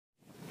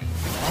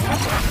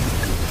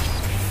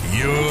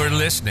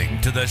listening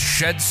to the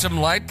Shed Some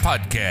Light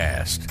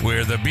podcast,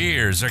 where the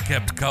beers are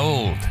kept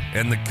cold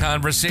and the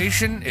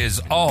conversation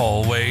is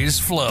always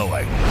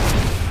flowing.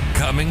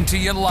 Coming to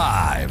you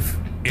live,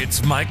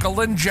 it's Michael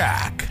and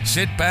Jack.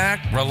 Sit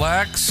back,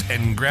 relax,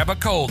 and grab a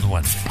cold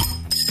one.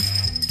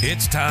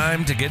 It's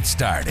time to get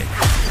started.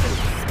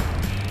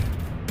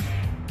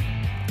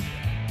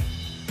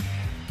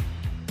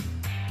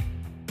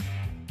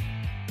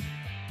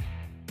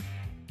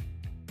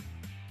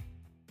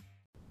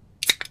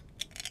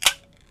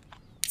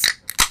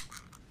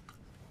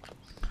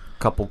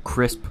 Couple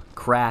crisp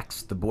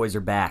cracks. The boys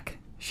are back.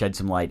 Shed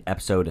Some Light,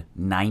 episode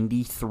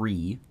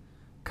 93,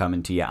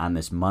 coming to you on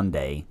this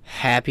Monday.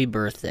 Happy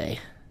birthday.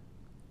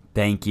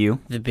 Thank you.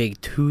 The big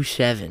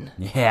 2-7.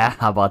 Yeah,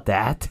 how about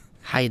that?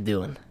 How you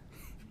doing?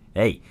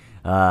 Hey,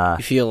 You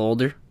feel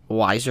older?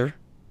 Wiser?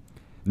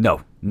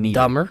 no, neither.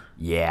 Dumber?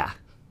 Yeah,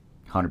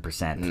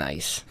 100%.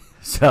 Nice.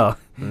 So,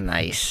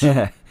 Nice.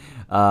 yeah,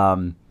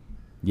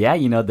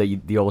 you know,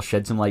 the old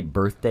Shed Some Light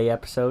birthday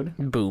episode.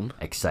 Boom.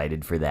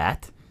 Excited for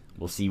that.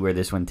 We'll see where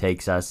this one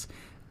takes us.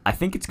 I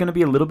think it's going to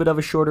be a little bit of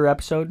a shorter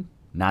episode.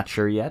 Not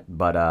sure yet,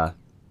 but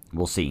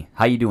we'll see.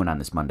 How you doing on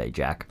this Monday,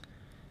 Jack?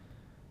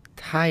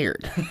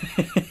 Tired.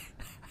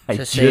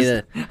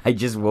 I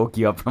just woke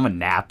you up from a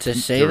nap To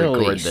say the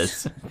record least.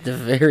 this.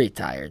 Very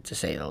tired, to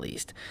say the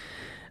least.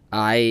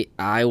 I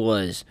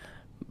was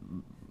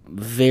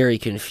very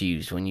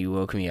confused when you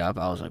woke me up.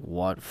 I was like,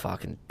 what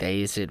fucking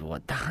day is it?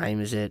 What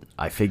time is it?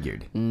 I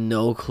figured.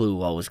 No clue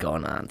what was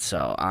going on.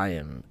 So I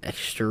am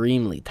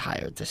extremely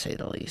tired, to say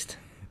the least.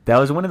 That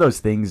was one of those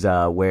things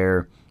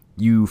where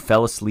you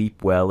fell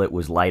asleep while it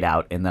was light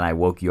out, and then I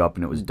woke you up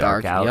and it was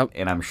dark out, yep.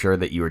 and I'm sure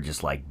that you were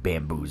just like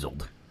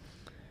bamboozled.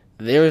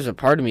 There was a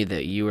part of me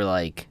that you were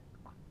like,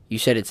 you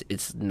said it's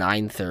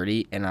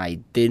 9:30, and I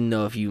didn't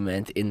know if you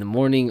meant in the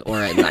morning or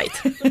at night.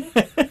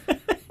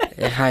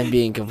 If I'm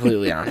being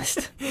completely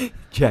honest.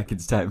 Jack,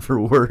 it's time for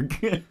work.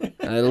 I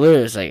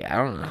literally was like, I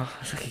don't know.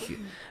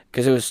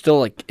 Because it was still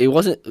like, it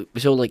wasn't,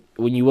 so like,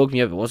 when you woke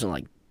me up, it wasn't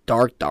like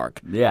dark,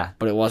 Yeah.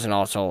 but it wasn't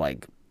also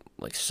like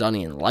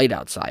sunny and light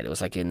outside. It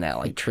was like in that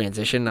like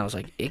transition. I was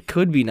like, it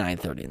could be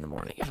 9:30 in the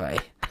morning if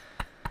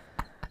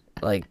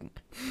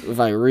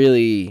I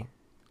really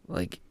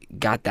like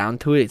got down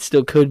to it. It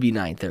still could be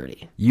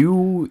 9:30.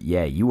 You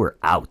were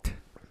out.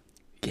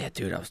 Yeah,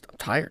 dude, I'm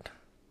tired.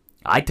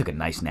 I took a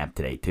nice nap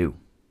today, too.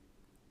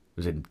 It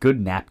was a good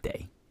nap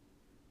day.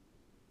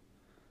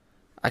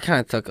 I kind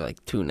of took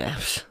like 2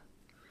 naps.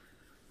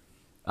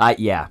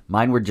 Yeah,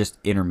 mine were just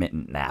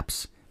intermittent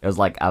naps. It was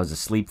like I was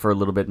asleep for a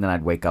little bit, and then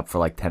I'd wake up for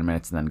like 10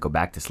 minutes, and then go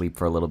back to sleep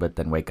for a little bit,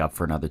 then wake up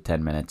for another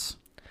 10 minutes.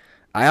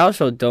 I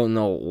also don't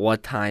know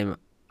what time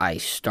I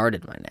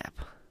started my nap.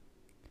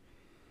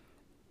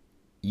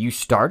 You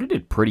started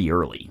it pretty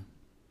early.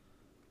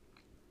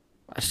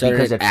 I started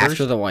Because it at after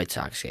first- the White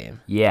Sox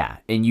game. Yeah,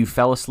 and you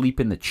fell asleep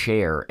in the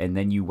chair, and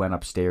then you went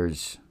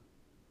upstairs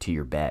to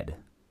your bed.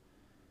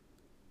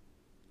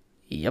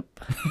 Yep.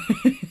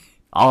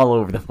 All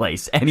over the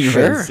place.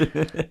 Anyways. Sure.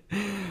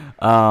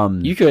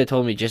 You could have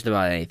told me just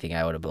about anything.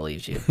 I would have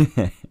believed you.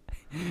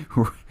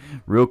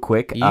 Real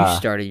quick. You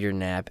started your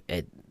nap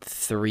at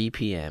 3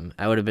 p.m.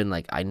 I would have been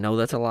like, I know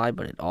that's a lie,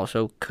 but it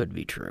also could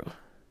be true.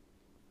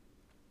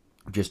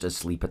 Just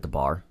asleep at the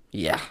bar.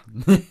 Yeah.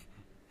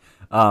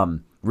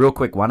 Real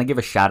quick, want to give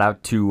a shout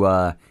out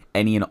to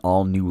any and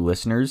all new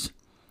listeners.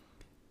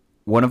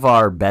 One of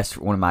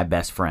my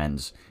best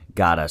friends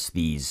got us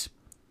these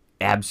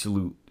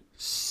absolute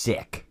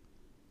sick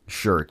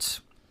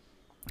shirts.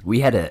 We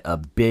had a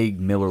big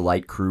Miller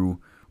Lite crew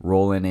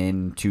rolling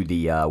into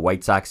the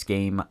White Sox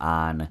game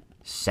on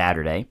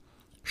Saturday.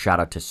 Shout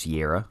out to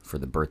Sierra for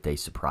the birthday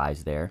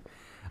surprise there.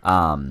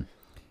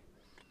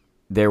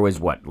 There was,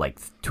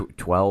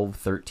 12,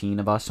 13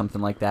 of us,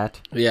 something like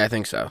that? Yeah, I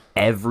think so.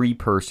 Every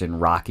person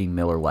rocking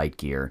Miller Lite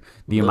gear.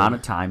 The amount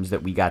of times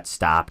that we got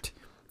stopped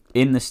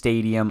in the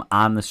stadium,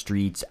 on the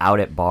streets, out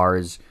at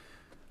bars.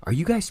 Are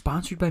you guys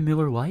sponsored by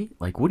Miller Lite?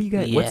 Like, what do you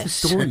guys? What's the Yes.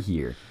 story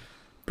here?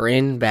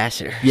 Brand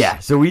ambassadors. Yeah,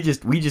 so we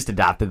just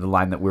adopted the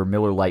line that we're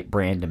Miller Lite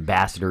brand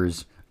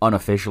ambassadors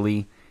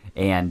unofficially,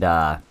 and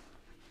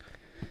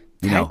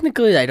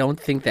Technically, I don't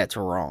think that's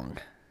wrong.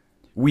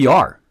 we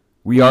are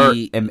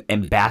We-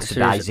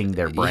 ambassadizing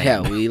their brand.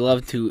 Yeah, we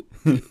love to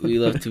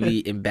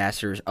be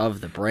ambassadors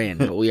of the brand,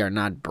 but we are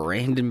not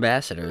brand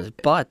ambassadors.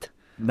 But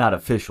Not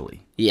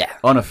officially, yeah,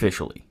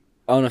 unofficially.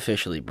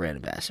 unofficially brand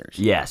ambassadors.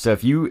 Yeah, so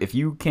if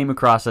you came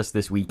across us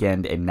this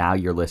weekend and now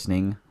you're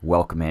listening,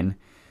 welcome in.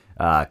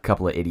 A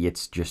couple of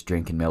idiots just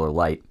drinking Miller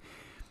Lite.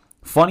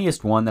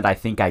 Funniest one that I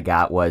think I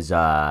got was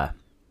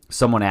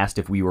someone asked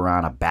if we were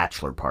on a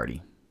bachelor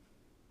party.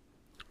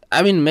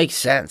 I mean, it makes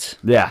sense.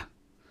 Yeah.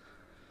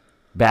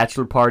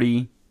 Bachelor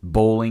party,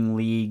 bowling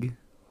league,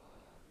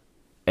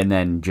 and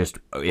then just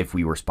if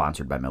we were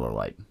sponsored by Miller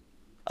Lite.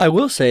 I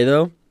will say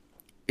though,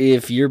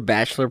 if your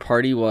bachelor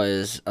party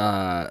was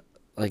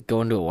like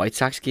going to a White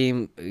Sox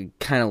game,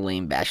 kind of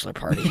lame bachelor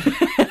party.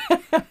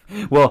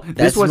 Well,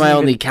 That's my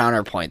only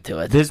counterpoint to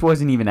it. This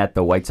wasn't even at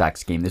the White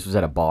Sox game. This was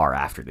at a bar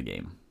after the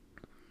game.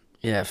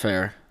 Yeah,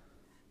 fair.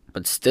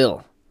 But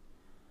still,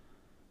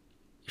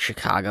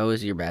 Chicago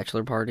is your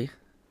bachelor party?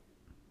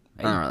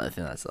 I don't really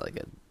think that's like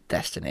a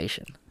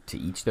destination. To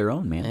each their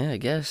own, man. Yeah, I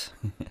guess.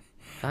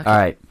 All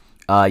right.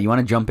 You want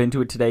to jump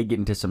into it today, get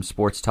into some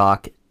sports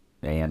talk,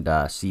 and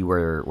see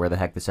where the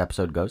heck this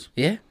episode goes?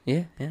 Yeah.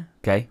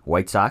 Okay.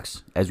 White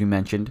Sox, as we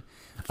mentioned.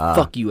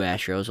 Fuck you,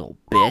 Astros, old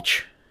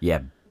bitch. Yeah,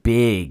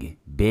 big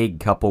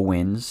couple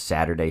wins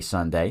Saturday,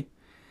 Sunday.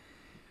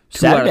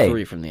 2 out Saturday, of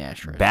 3 from the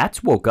Astros.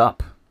 Bats woke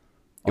up.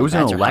 It was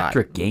an Bats are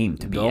electric hot. game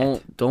to be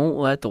at. Don't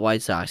let the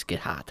White Sox get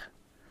hot.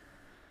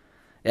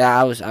 Yeah,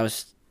 I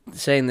was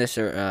saying this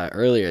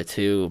earlier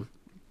to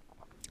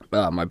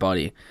my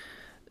buddy.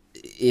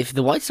 If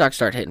the White Sox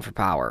start hitting for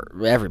power,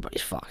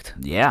 everybody's fucked.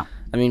 Yeah.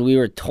 I mean, we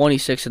were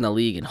 26 in the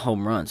league in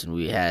home runs, and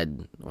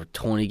we're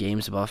 20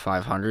 games above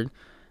 500.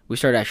 We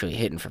started actually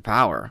hitting for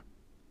power.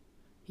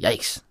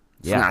 Yikes!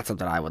 It's not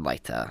something I would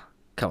like to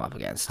come up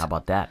against. How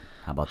about that?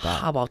 How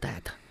about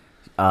that?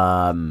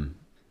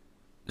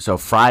 So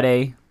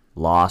Friday,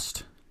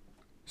 lost.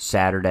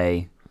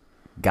 Saturday,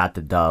 got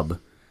the dub.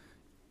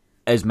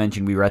 As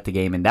mentioned, we were at the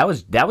game, and that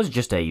was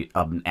just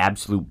an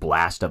absolute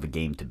blast of a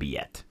game to be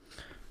at.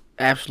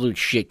 Absolute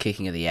shit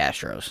kicking of the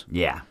Astros.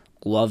 Yeah.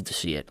 Love to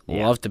see it.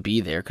 Yeah. Love to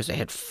be there because they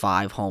had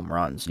 5 home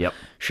runs. Yep.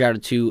 Shout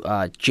out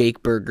to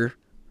Jake Berger,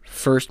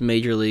 first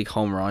major league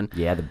home run.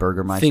 Yeah, the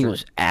Burgermeister. Thing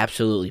was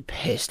absolutely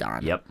pissed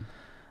on. Yep.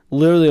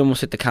 Literally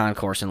almost hit the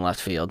concourse in left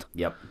field.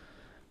 Yep.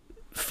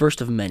 First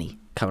of many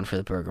coming for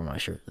the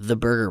Burgermeister. The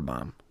Burger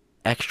Bomb.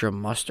 Extra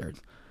mustard.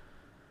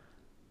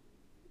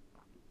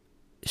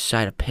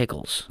 Side of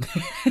pickles.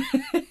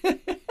 I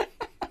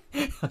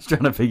was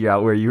trying to figure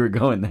out where you were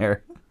going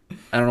there.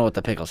 I don't know what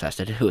the pickles has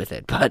to do with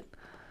it, but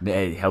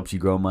It helps you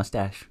grow a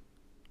mustache.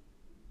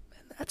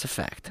 that's a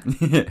fact.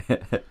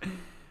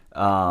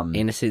 Um,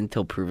 Innocent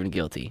until proven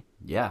guilty.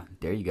 Yeah,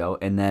 there you go.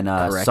 And then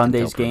Correct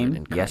Sunday's until proven game,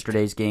 incorrect.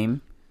 yesterday's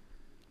game,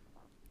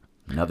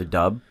 another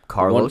dub.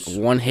 Carlos.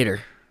 One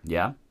hitter.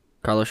 Yeah.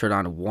 Carlos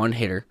Rodon, 1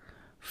 hitter.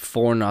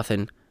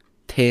 4-0.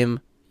 Tim,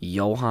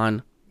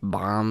 Johan,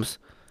 bombs.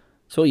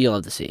 That's what you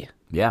love to see.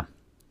 Yeah.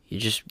 You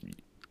just...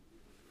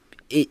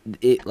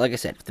 It like I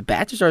said, if the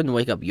bats are starting to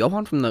wake up,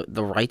 Johan from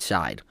the right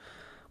side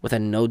with a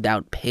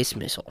no-doubt piss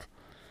missile.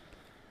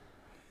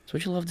 That's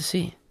what you love to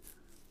see.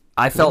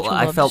 I felt you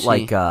love to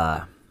like see?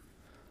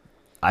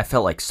 I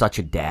felt like such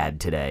a dad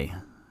today.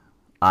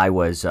 I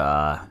was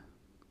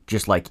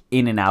just like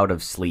in and out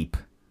of sleep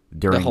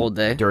during The whole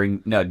day?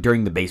 during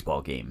the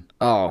baseball game.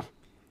 Oh, It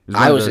was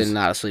one I of was those- in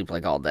not asleep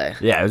like all day.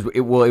 Yeah,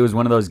 it was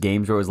one of those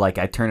games where it was like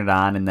I turn it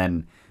on and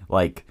then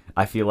like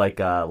I feel like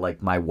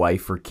my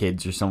wife or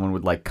kids or someone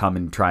would like come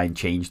and try and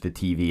change the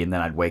TV and then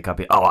I'd wake up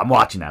and I'm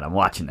watching that.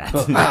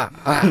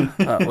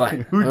 What?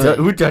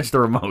 Who touched the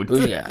remote?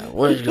 Yeah,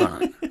 what is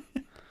going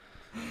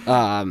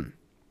on?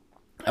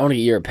 I want to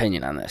get your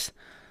opinion on this.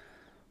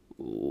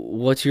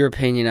 What's your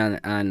opinion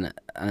on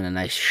a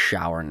nice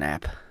shower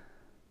nap?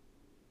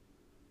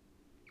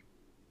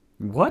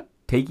 What?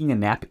 Taking a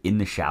nap in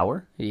the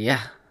shower?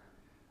 Yeah.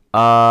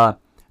 I,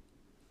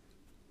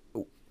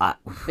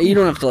 You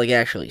don't have to like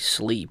actually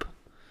sleep.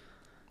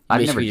 I've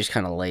Basically, never just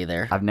kind of lay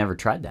there. I've never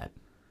tried that.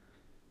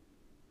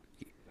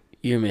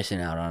 You're missing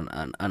out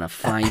on a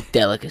fine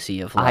delicacy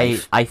of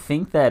life. I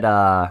think that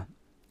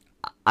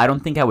I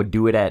don't think I would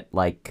do it at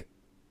like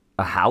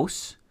a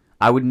house.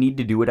 I would need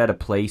to do it at a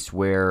place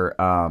where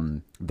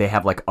they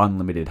have like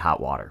unlimited hot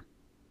water.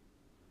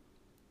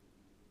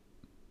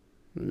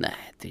 Nah,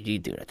 dude, you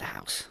do it at the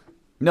house.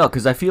 No,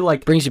 because I feel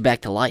like Brings you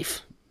back to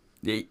life.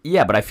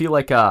 yeah, but I feel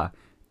like I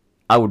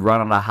would run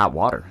out of hot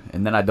water,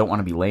 and then I don't want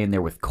to be laying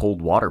there with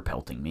cold water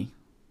pelting me.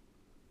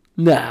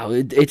 No,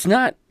 it's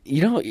not.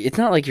 You know, it's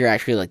not like you're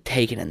actually like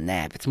taking a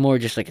nap. It's more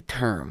just like a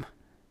term.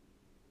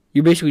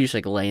 You're basically just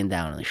like laying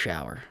down in the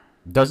shower.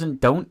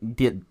 Doesn't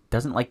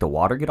like the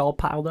water get all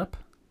piled up?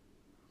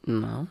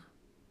 No,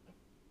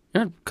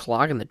 you're not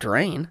clogging the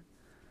drain.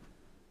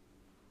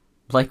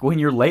 Like when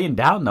you're laying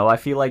down though, I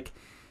feel like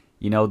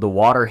the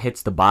water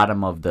hits the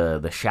bottom of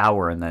the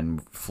shower and then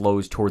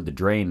flows toward the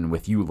drain. And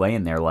with you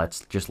laying there,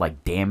 let's just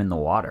like dam in the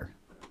water.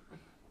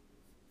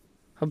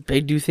 How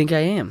big do you think I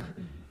am?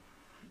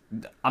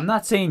 I'm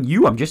not saying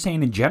you. I'm just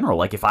saying in general.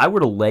 Like if I were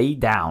to lay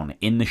down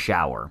in the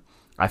shower,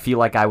 I feel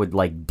like I would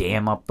like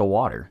dam up the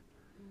water.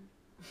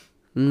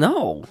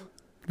 No,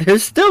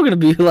 there's still gonna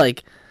be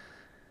like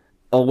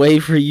a way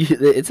for you.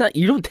 It's not.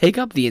 You don't take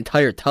up the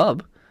entire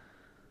tub.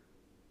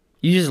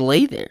 You just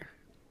lay there.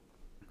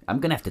 I'm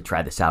gonna have to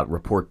try this out.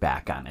 Report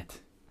back on it.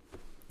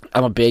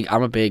 I'm a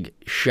big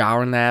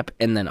shower nap,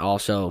 and then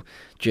also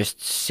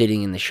just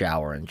sitting in the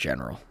shower in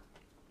general.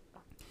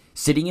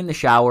 Sitting in the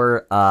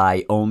shower,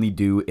 I only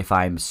do if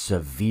I'm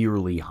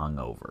severely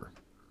hungover.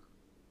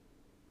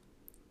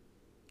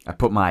 I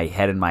put my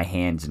head in my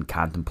hands and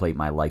contemplate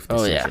my life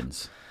Oh, yeah.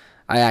 decisions.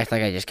 I act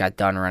like I just got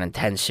done running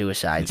 10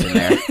 suicides in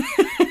there.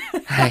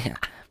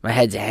 My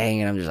head's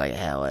hanging. I'm just like,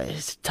 hell,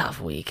 it's a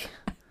tough week.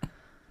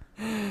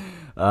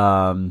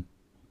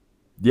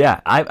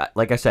 Yeah, I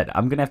like I said,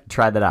 I'm gonna have to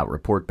try that out.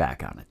 Report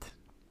back on it.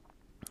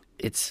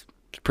 It's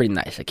pretty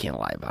nice. I can't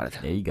lie about it.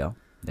 There you go.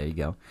 There you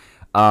go.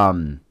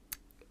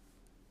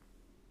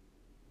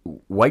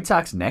 White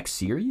Sox next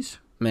series?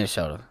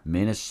 Minnesota.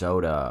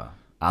 Minnesota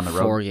on the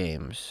road. 4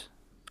 games.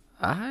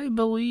 I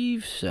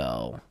believe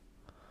so.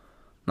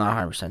 Not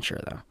 100% sure,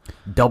 though.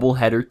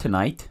 Doubleheader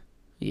tonight,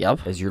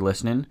 Yep. as you're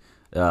listening.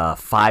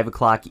 5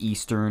 o'clock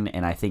Eastern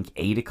and I think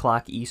 8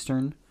 o'clock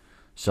Eastern.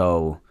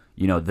 So,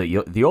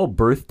 the old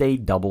birthday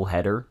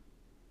doubleheader.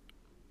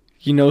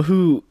 You know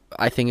who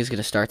I think is going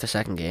to start the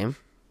second game?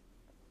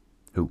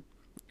 Who?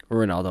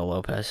 Ronaldo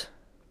Lopez.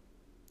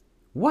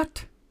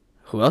 What?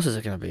 Who else is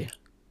it going to be?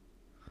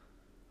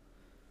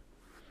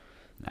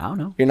 I don't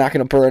know. You're not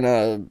going to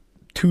burn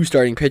 2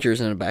 starting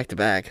pitchers in a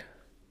back-to-back.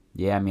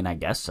 Yeah, I mean, I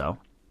guess so.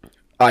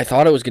 I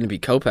thought it was going to be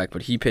Kopech,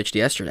 but he pitched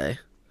yesterday.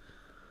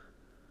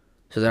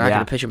 So they're not Yeah.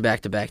 going to pitch him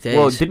back-to-back days.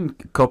 Well,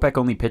 didn't Kopech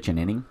only pitch an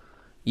inning?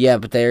 Yeah,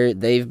 but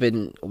they've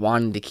been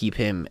wanting to keep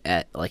him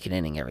at like an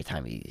inning every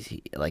time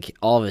he like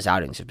all of his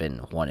outings have been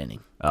 1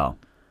 inning. Oh.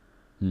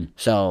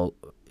 So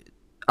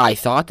I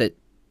thought that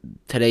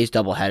today's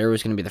doubleheader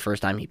was going to be the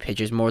first time he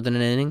pitches more than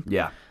an inning,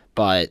 Yeah.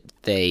 but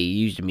they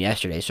used him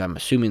yesterday, so I'm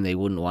assuming they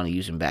wouldn't want to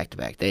use him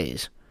back-to-back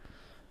days.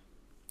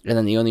 And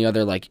then the only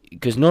other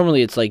because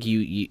normally it's like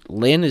you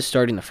Lynn is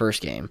starting the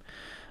first game,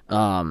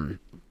 and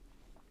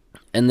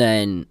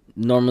then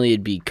normally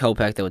it'd be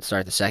Kopech that would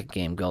start the second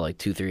game, go like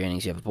 2-3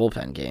 innings. You have a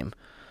bullpen game.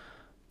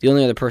 The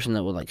only other person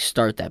that would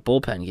start that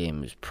bullpen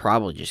game is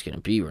probably just going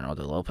to be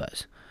Ronaldo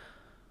Lopez.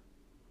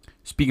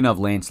 Speaking of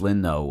Lance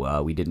Lynn,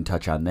 though, we didn't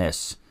touch on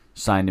this.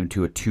 Signed him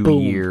to a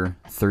 2-year,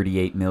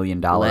 $38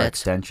 million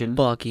extension.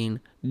 Fucking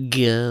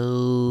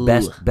go.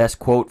 Best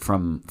quote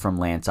from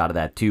Lance out of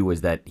that too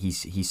was that he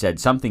said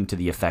something to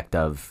the effect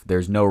of,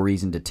 "There's no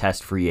reason to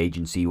test free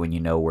agency when you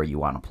know where you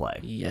want to play."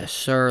 Yes,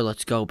 sir.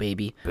 Let's go,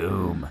 baby.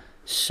 Boom.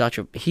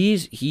 He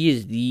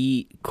is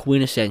the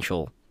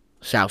quintessential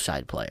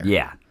Southside player.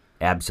 Yeah,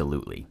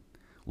 absolutely.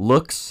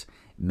 Looks,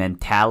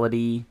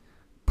 mentality,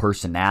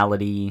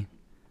 personality,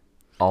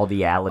 all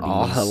the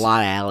alities. A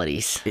lot of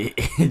alities.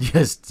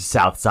 Just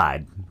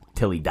Southside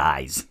till he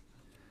dies.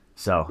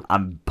 So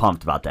I'm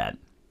pumped about that.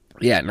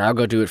 Yeah, and I'll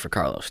go do it for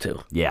Carlos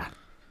too. Yeah.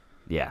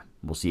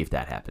 We'll see if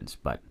that happens,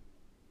 but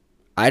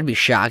I'd be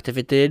shocked if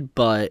it did,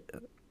 but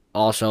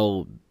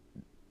also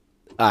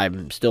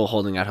I'm still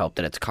holding out hope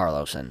that it's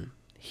Carlos and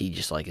he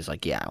just is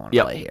yeah, I want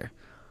to play here.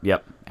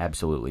 Yep,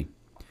 absolutely.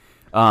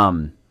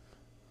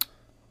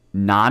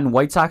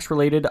 Non-White Sox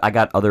related, I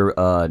got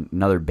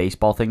another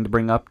baseball thing to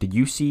bring up. Did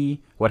you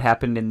see what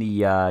happened in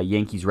the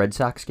Yankees-Red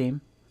Sox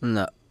game?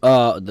 No,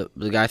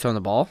 the guy throwing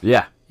the ball?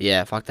 Yeah.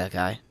 Yeah, fuck that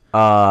guy.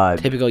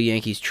 Typical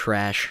Yankees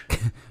trash.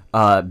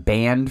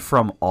 Banned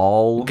from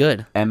all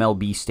Good.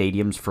 MLB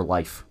stadiums for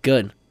life.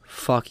 Good.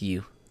 Fuck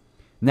you.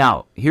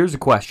 Now, here's a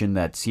question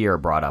that Sierra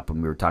brought up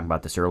when we were talking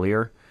about this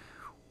earlier.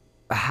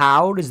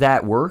 How does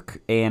that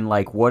work? And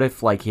what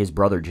if his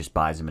brother just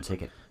buys him a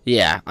ticket?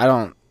 Yeah, I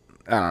don't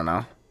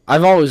know.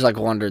 I've always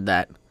wondered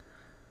that.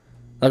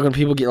 When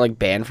people get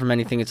banned from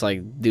anything, it's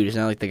dude, it's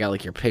not like they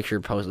got your picture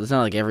posted. It's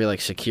not like every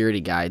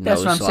security guy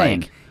knows. That's what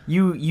I'm saying.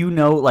 You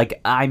know,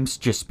 I'm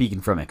just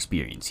speaking from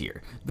experience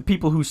here. The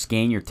people who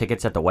scan your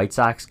tickets at the White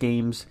Sox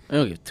games, I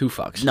don't give 2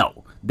 fucks.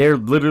 no, they're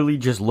literally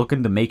just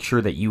looking to make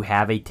sure that you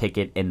have a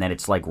ticket and that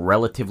it's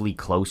relatively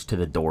close to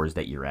the doors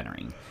that you're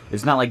entering.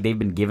 It's not like they've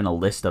been given a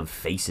list of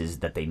faces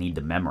that they need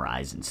to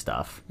memorize and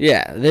stuff.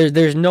 Yeah,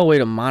 there's no way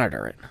to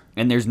monitor it.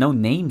 And there's no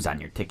names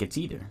on your tickets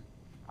either.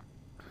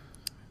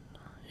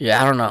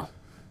 Yeah, I don't know.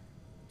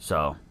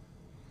 So,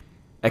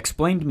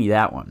 explain to me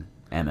that one,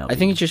 MLB. I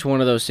think it's just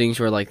one of those things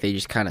where they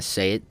just kind of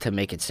say it to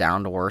make it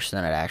sound worse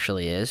than it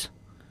actually is.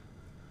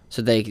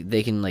 So they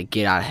can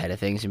get out ahead of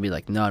things and be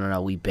like,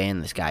 no, we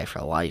banned this guy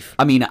for life.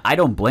 I mean, I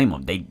don't blame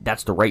them.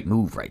 That's the right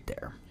move right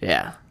there.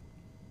 Yeah.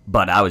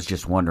 But I was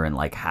just wondering,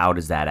 how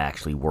does that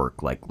actually work,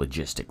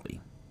 logistically?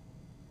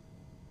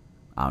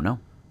 I don't know.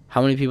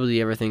 How many people do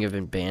you ever think have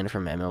been banned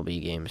from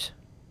MLB games?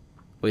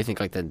 What do you think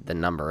the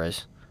number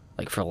is?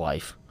 For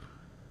life?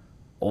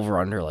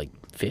 Over under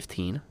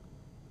 15?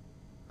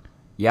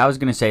 Yeah, I was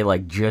gonna say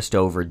just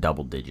over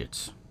double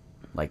digits,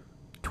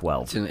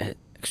 12. It's an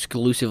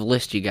exclusive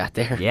list you got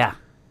there. Yeah.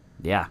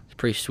 It's a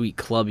pretty sweet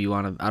club I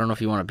don't know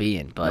if you want to be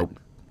in, but Nope.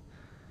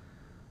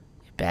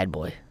 Bad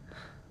boy.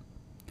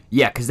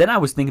 Yeah, because then I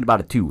was thinking about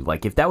it too.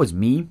 If that was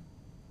me,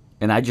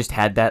 and I just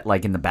had that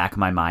in the back of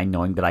my mind,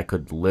 knowing that I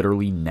could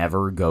literally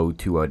never go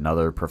to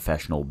another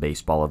professional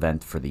baseball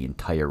event for the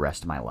entire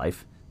rest of my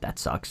life, that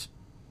sucks.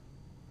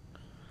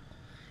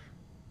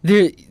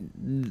 But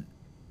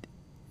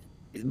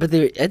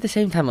at the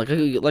same time,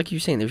 like you're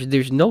saying,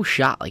 there's no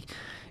shot.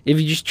 If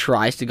he just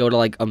tries to go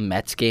to a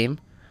Mets game,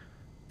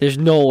 there's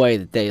no way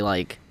that they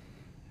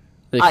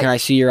can I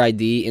see your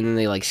ID? And then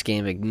they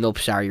scan nope,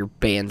 sorry, you're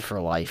banned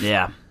for life.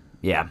 Yeah.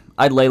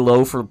 I'd lay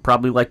low for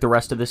probably the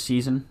rest of this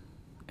season,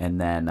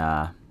 and then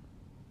I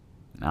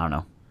don't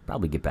know,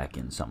 probably get back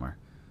in somewhere.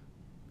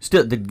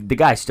 Still, the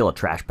guy's still a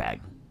trash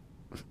bag.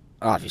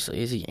 Obviously,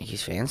 he's a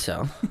Yankees fan,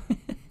 so.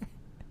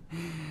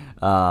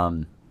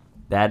 I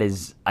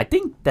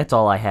think that's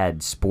all I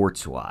had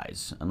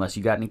sports-wise, unless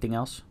you got anything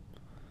else?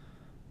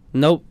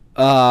 Nope.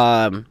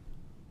 Well,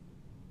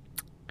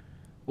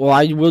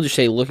 I will just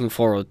say looking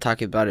forward to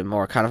talking about it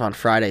more kind of on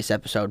Friday's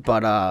episode.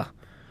 But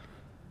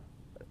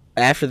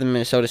after the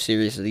Minnesota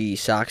series, the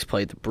Sox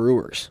played the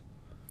Brewers.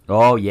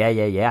 Oh,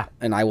 yeah.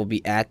 And I will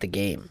be at the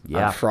game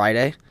Yeah. on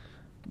Friday.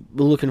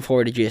 Looking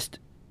forward to just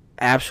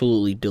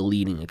absolutely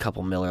deleting a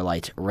couple Miller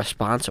Lights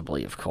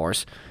responsibly, of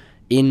course,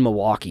 in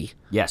Milwaukee.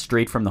 Yeah,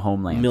 straight from the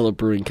homeland. Miller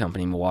Brewing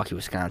Company, Milwaukee,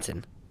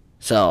 Wisconsin.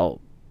 So,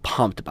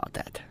 pumped about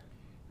that.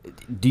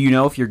 Do you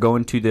know if you're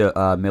going to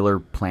the Miller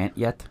plant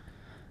yet?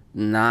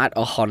 Not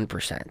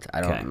 100%.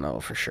 I don't Okay. know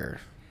for sure.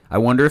 I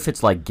wonder if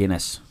it's like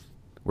Guinness,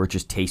 where it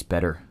just tastes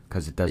better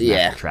because it doesn't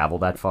have to travel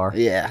that far.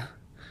 Yeah.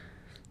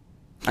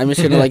 I'm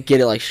just going to get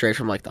it straight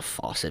from the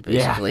faucet,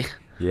 basically.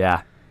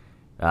 Yeah.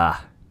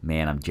 Ah,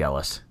 man, I'm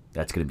jealous.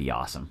 That's going to be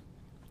awesome.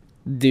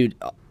 Dude,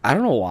 I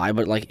don't know why,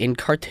 but in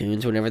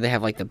cartoons, whenever they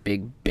have the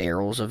big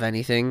barrels of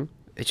anything,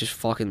 it's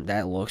just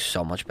that looks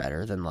so much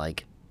better than I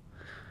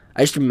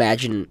just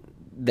imagine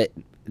that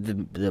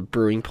the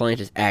brewing plant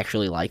is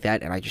actually like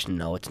that, and I just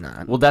know it's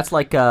not. Well, that's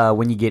like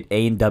when you get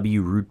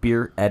A&W root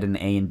beer at an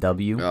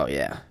A&W. Oh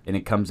yeah, and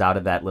it comes out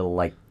of that little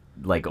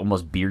like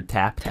almost beer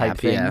tap type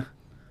thing. Yeah.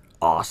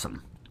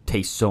 Awesome.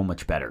 Tastes so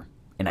much better,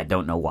 and I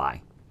don't know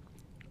why.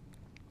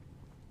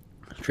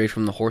 Straight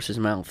from the horse's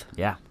mouth.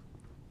 Yeah.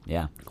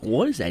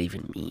 What does that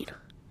even mean?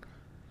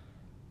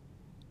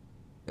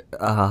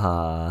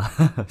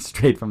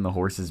 Straight from the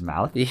horse's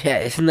mouth. Yeah,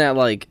 isn't that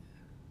when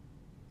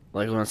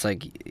it's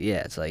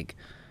it's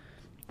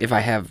if I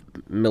have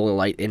Miller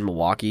Lite in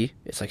Milwaukee,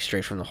 it's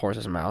straight from the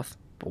horse's mouth.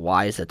 But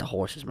why is it the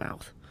horse's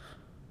mouth?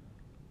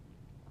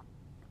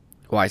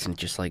 Why isn't it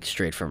just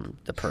straight from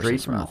the person's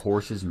Straight from mouth? the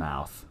horse's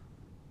mouth.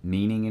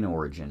 Meaning and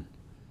origin.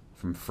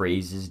 From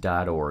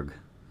phrases.org.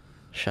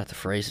 Shut the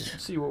phrases.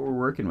 Let's see what we're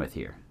working with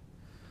here.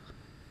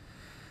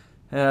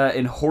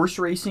 In horse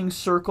racing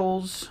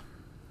circles,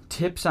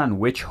 tips on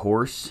which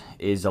horse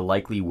is a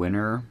likely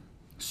winner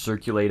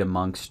circulate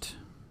amongst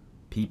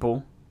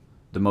people.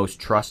 The most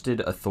trusted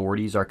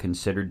authorities are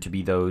considered to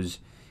be those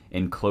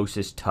in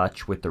closest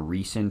touch with the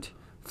recent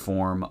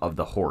form of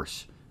the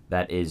horse.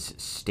 That is,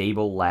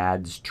 stable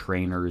lads,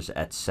 trainers,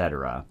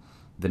 etc.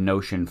 The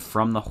notion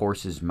from the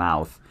horse's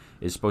mouth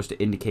is supposed to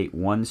indicate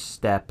one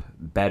step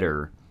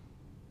better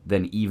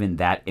than even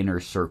that inner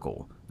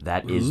circle.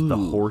 That is the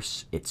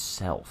horse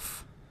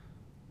itself.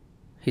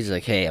 He's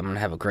hey, I'm going to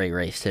have a great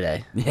race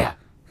today. Yeah.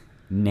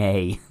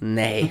 Nay.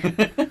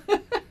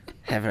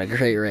 Having a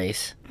great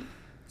race.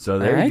 So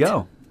there you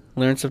go.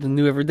 Learn something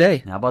new every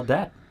day. How about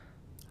that?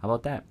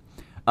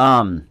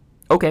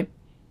 Okay.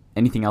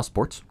 Anything else,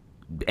 sports?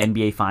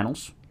 NBA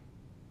Finals?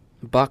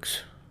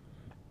 Bucks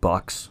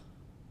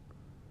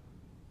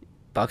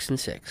and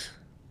 6.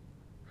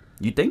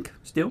 You think,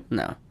 still?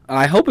 No.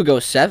 I hope it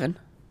goes 7.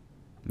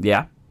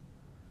 Yeah.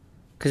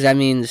 Because that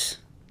means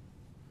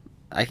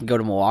I can go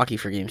to Milwaukee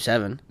for Game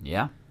 7.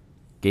 Yeah.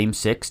 Game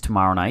 6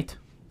 tomorrow night.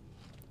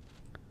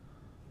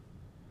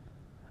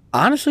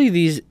 Honestly,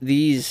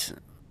 these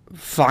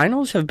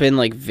finals have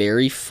been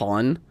very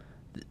fun,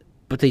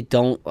 but they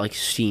don't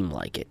seem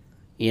like it.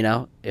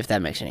 If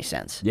that makes any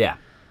sense. Yeah.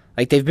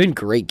 They've been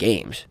great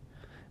games,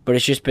 but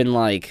it's just been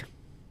the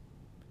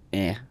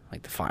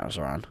finals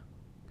are on.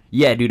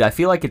 Yeah, dude, I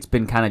feel like it's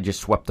been kind of just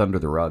swept under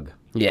the rug.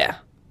 Yeah.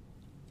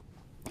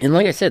 And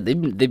like I said,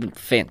 they've been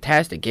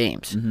fantastic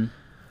games. Mm-hmm.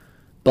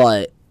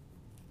 But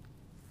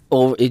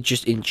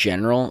in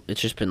general,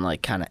 it's just been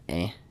kind of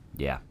eh.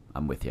 Yeah,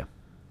 I'm with you.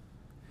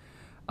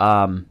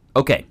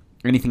 Okay.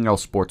 Anything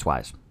else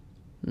sports-wise?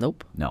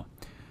 Nope. No.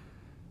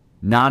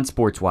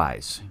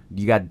 Non-sports-wise,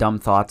 you got dumb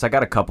thoughts? I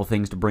got a couple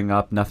things to bring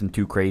up, nothing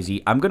too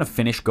crazy. I'm going to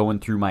finish going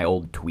through my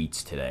old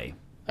tweets today.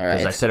 All right.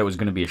 Because I said it was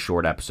going to be a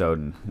short episode,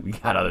 and we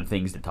got other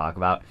things to talk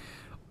about.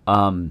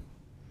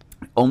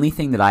 Only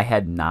thing that I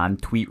had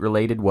non-tweet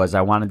related was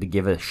I wanted to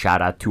give a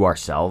shout-out to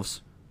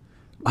ourselves.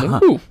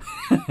 Ooh.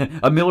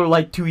 A Miller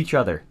Lite to each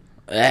other.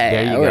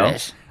 There you go. It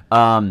is.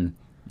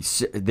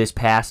 This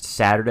past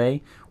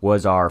Saturday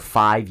was our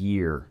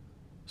 5-year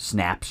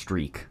Snap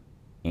Streak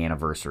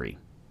anniversary.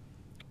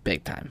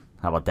 Big time.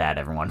 How about that,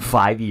 everyone?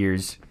 5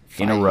 years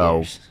in a 5 row.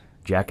 years.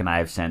 Jack and I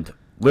have sent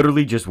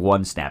literally just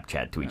one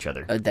Snapchat to each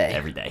other. A day.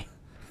 Every day.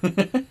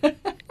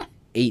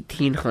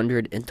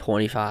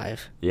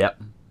 1,825.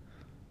 Yep.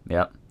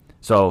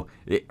 So,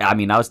 I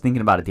mean, I was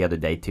thinking about it the other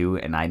day, too,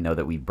 and I know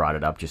that we brought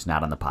it up, just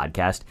not on the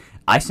podcast.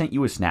 I sent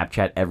you a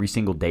Snapchat every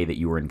single day that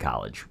you were in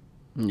college.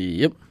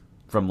 Yep.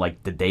 From,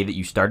 the day that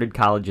you started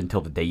college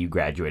until the day you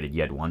graduated,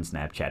 you had one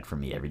Snapchat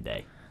from me every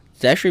day.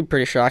 It's actually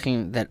pretty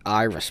shocking that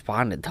I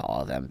responded to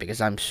all of them because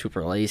I'm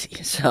super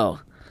lazy. So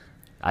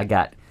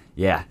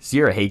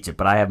Sierra hates it,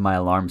 but I have my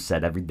alarm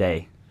set every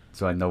day,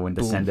 so I know when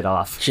to send it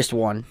off. Just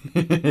one.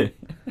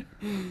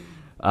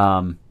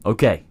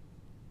 Okay.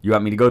 You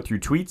want me to go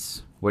through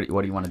tweets? What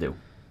do you want to do?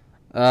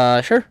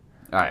 Sure.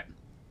 All right.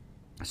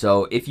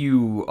 So if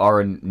you are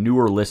a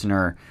newer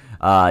listener,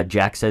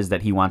 Jack says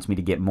that he wants me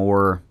to get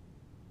more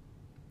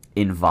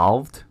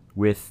involved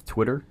with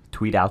Twitter,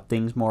 tweet out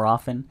things more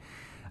often.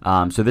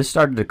 So this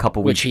started a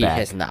couple Which weeks back. he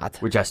has not.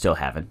 Which I still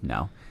haven't,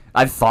 no.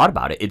 I've thought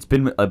about it. It's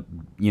been,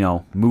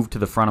 moved to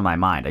the front of my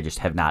mind. I just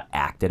have not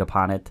acted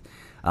upon it.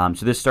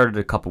 So this started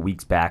a couple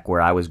weeks back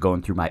where I was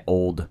going through my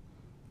old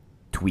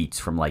tweets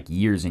from, like,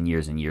 years and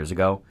years and years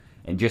ago.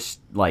 And just,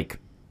 like,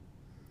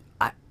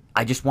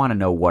 I just want to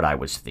know what I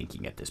was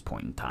thinking at this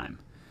point in time.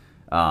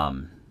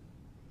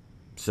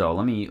 So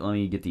let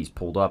me get these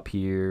pulled up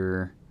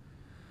here.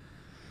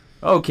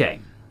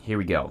 Okay, here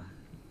we go.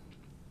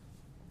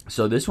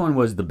 So this one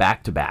was the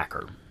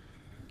back-to-backer.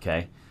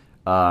 Okay.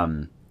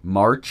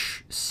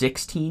 March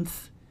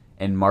 16th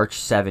and March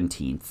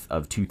 17th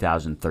of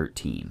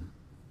 2013.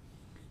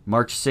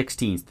 March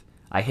 16th,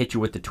 I hit you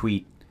with the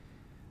tweet.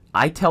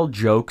 I tell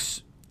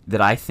jokes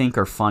that I think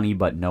are funny,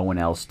 but no one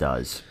else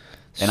does.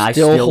 And I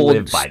still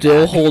live by that.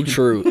 Still hold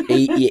true.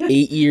 8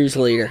 years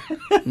later.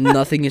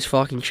 Nothing has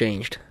fucking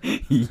changed.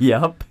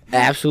 Yep.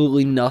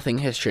 Absolutely nothing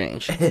has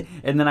changed.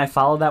 And then I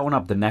followed that one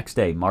up the next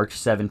day, March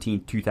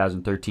 17th,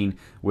 2013,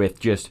 with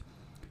just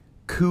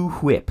Coo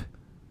Whip.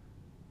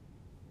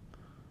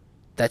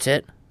 That's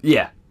it?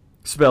 Yeah.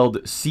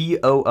 Spelled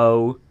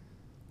COOHWIP.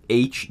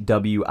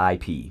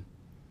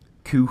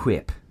 Coo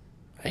Whip.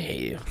 I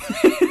hate you.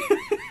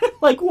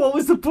 Like, what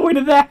was the point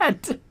of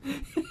that?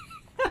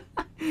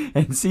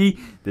 And see,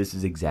 this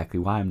is exactly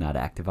why I'm not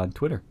active on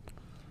Twitter.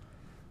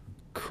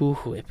 Cool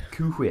Whip.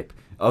 Coo Whip.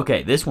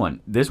 Okay, this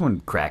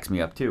one cracks me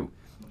up too,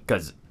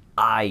 because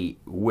I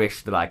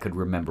wish that I could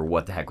remember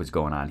what the heck was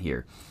going on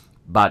here.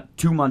 About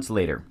 2 months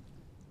later,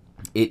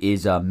 it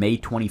is May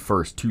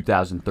 21st,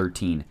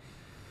 2013.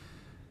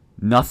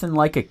 Nothing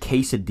like a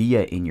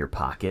quesadilla in your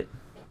pocket.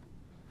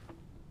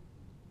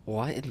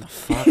 What in the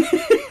fuck?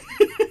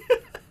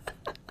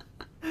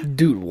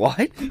 Dude,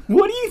 what?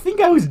 What do you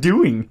think I was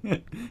doing?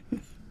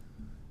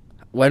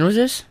 When was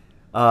this?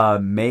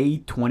 May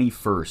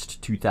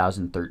 21st,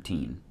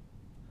 2013.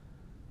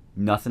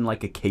 Nothing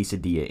like a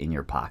quesadilla in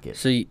your pocket.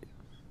 So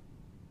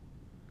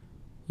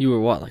you were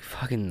what, like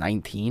fucking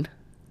 19?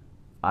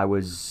 I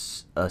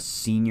was a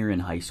senior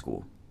in high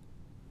school.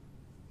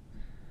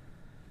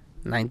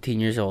 19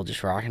 years old,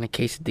 just rocking a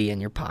quesadilla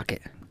in your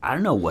pocket. I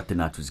don't know what the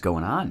nuts was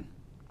going on.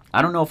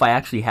 I don't know if I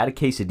actually had a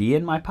quesadilla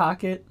in my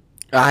pocket.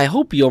 I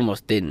hope you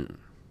almost didn't.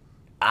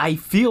 I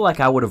feel like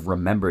I would have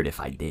remembered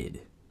if I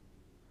did.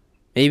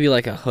 Maybe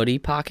like a hoodie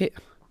pocket?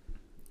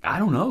 I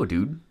don't know,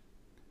 dude.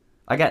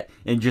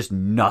 And just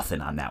nothing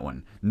on that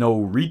one. No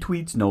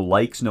retweets, no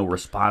likes, no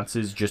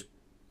responses, just...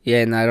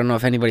 Yeah, and I don't know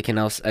if anybody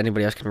else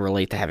can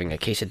relate to having a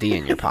quesadilla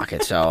in your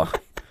pocket, so...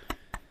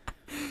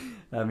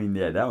 I mean,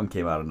 yeah, that one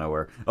came out of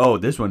nowhere. Oh,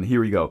 this one,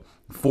 here we go.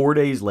 4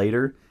 days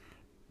later,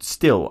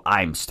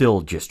 I'm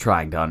still just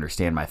trying to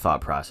understand my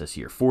thought process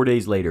here. 4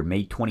 days later,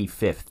 May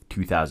 25th,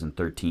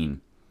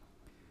 2013.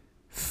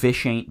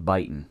 Fish ain't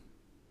biting.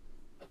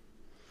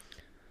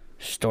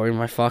 Story of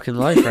my fucking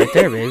life right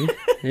there, baby.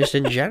 Just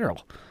in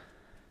general.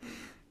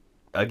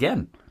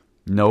 Again,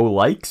 no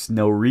likes,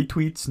 no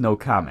retweets, no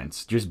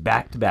comments. Just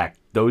back to back,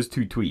 those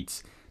two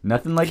tweets.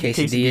 Nothing like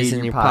quesadillas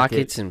in your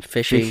pockets and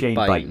fish ain't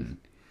biting.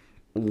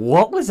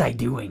 What was I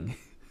doing?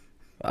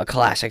 A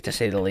classic, to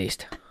say the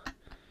least.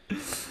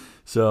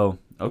 So,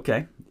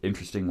 okay,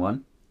 interesting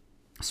one.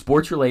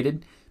 Sports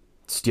related,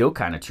 still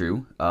kind of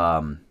true.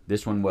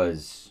 This one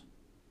was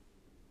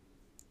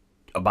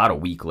about a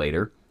week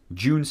later,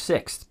 June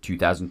 6th,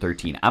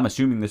 2013. I'm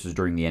assuming this was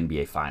during the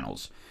NBA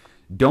Finals.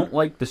 Don't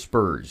like the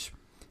Spurs.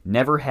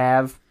 Never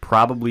have,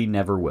 probably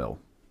never will.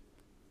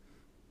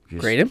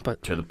 Just great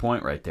input. To the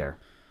point right there.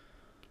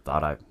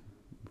 Thought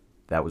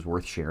that was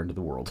worth sharing to the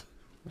world.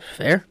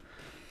 Fair.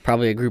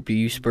 Probably a group of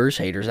you Spurs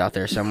haters out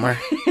there somewhere.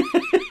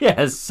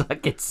 Yeah,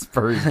 suck it,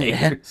 Spurs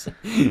haters.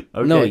 Okay.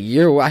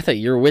 No, I thought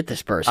you were with the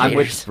Spurs haters. I'm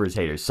with Spurs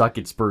haters. Suck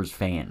it, Spurs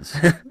fans.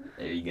 There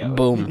you go.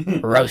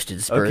 Boom.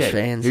 Roasted Spurs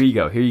fans. Here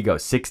you go.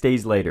 6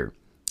 days later,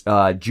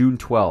 June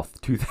 12th,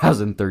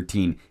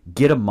 2013.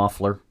 Get a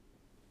muffler.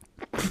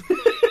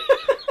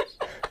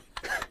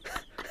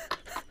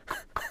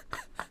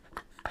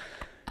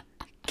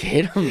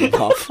 Get a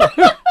muffler?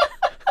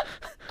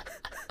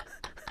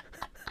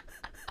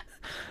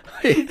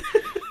 Wait,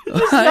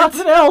 There's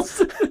nothing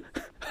else.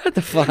 what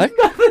the fuck?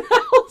 Nothing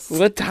else.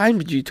 What time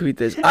did you tweet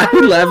this? I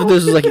would laugh if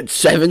this was like at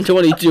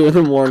 7:22 in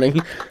the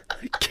morning.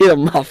 Get a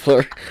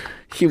muffler,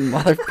 you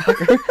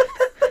motherfucker.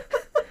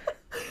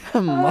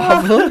 A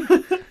muffler?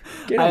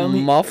 Get a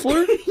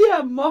muffler?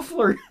 Yeah,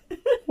 muffler.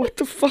 What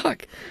the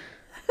fuck?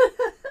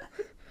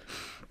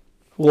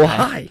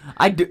 Why?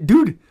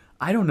 Dude,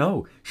 I don't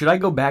know. Should I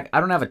go back? I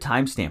don't have a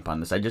timestamp on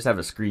this. I just have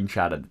a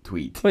screenshot of the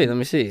tweet. Wait, let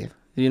me see.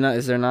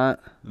 Is there not?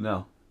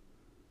 No.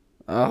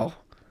 Oh.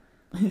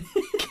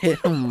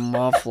 Get a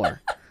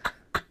muffler.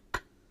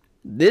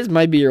 This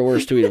might be your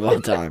worst tweet of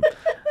all time.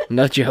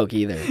 No joke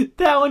either.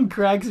 That one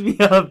cracks me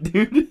up,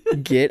 dude.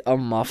 Get a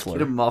muffler.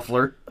 Get a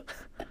muffler.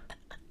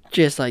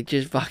 Just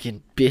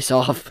fucking piss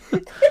off.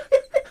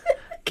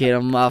 Get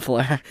a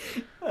muffler.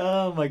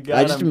 Oh my god.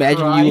 I just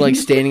imagine you like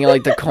standing at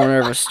like the corner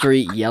of a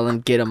street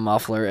yelling "Get a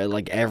muffler" at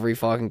like every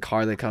fucking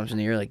car that comes in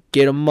here. Like,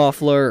 get a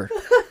muffler.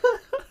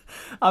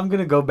 I'm going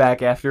to go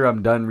back after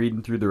I'm done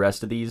reading through the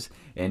rest of these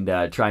and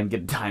try and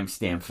get a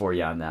timestamp for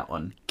you on that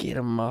one. Get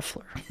a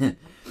muffler.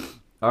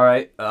 All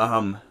right.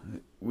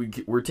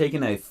 We're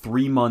taking a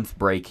 3-month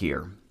break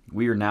here.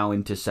 We are now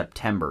into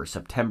September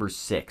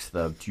 6th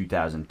of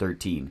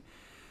 2013.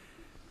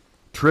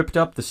 Tripped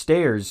up the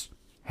stairs,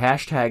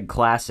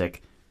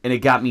 #classic, and it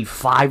got me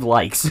 5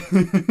 likes.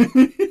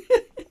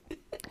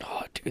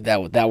 Oh, dude,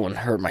 that one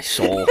hurt my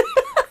soul.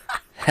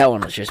 That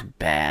one was just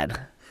bad.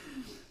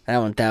 That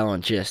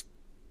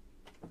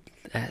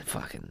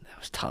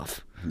was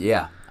tough.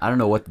 Yeah, I don't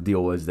know what the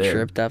deal was there.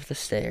 Tripped up the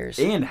stairs.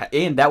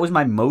 And that was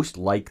my most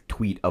liked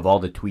tweet of all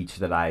the tweets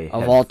that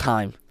all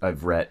time.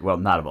 I've read. Well,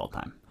 not of all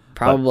time.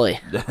 Probably.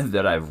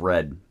 That I've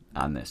read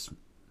on this.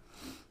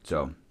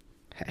 So.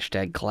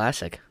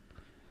 #classic.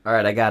 All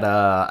right, I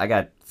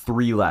got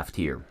 3 left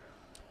here.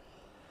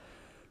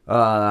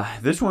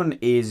 This one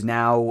is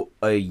now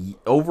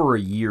over a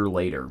year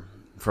later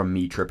from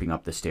me tripping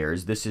up the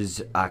stairs. This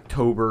is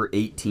October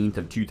 18th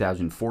of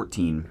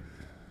 2014.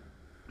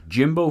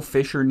 Jimbo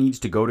Fisher needs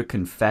to go to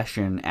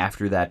confession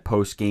after that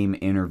post-game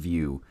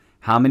interview.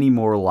 How many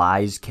more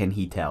lies can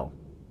he tell?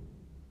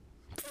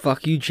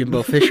 Fuck you,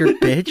 Jimbo Fisher,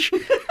 bitch.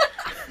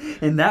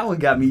 And that one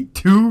got me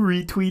 2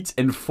 retweets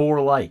and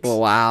 4 likes.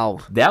 Wow.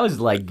 That was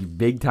like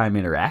big-time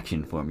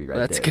interaction for me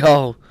Let's there.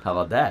 go. How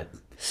about that?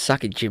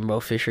 Suck it, Jimbo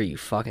Fisher, you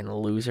fucking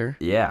loser.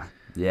 Yeah.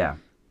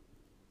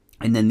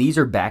 And then these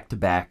are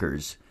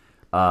back-to-backers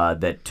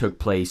that took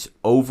place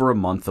over a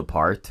month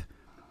apart.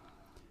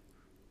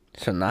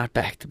 So not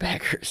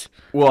back-to-backers.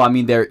 Well, I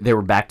mean, they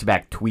were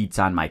back-to-back tweets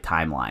on my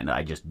timeline.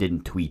 I just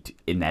didn't tweet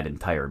in that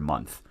entire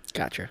month.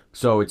 Gotcha.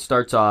 So it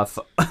starts off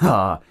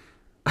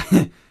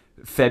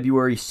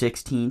February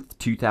 16th,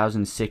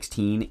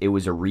 2016. It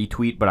was a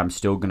retweet, but I'm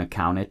still going to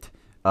count it.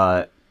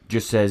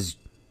 Just says,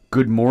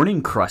 "Good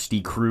morning,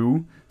 Krusty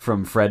Crew,"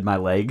 from Fred My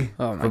Leg.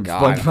 Oh, my from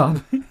God.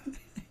 SpongeBob.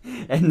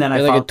 And then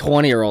You're like a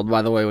 20-year-old,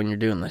 by the way, when you're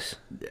doing this.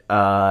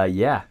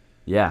 Yeah.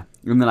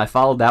 And then I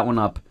followed that one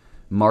up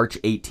March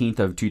 18th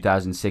of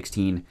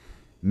 2016,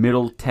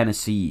 Middle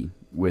Tennessee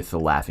with a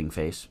laughing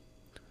face.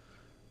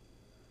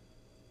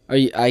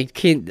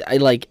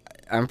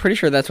 I'm pretty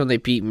sure that's when they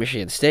beat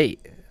Michigan State.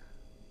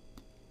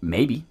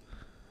 Maybe.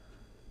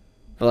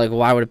 But, like,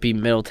 why would it be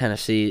Middle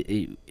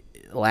Tennessee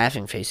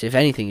laughing face? If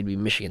anything, it'd be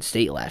Michigan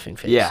State laughing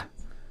face. Yeah.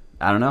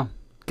 I don't know.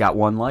 Got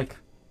 1 like.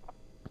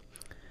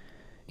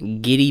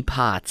 Giddy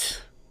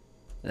Potts.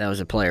 That was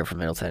a player from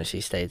Middle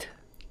Tennessee State.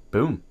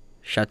 Boom.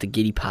 Shout to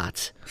Giddy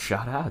Potts.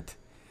 Shout out.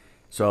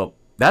 So,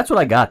 that's what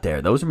I got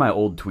there. Those are my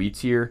old tweets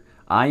here.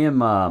 I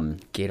am,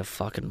 Get a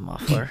fucking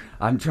muffler.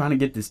 I'm trying to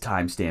get this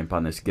timestamp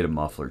on this Get a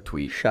Muffler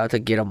tweet. Shout out to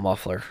Get a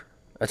Muffler.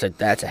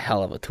 That's a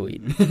hell of a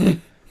tweet.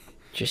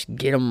 Just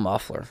get a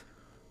muffler.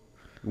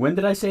 When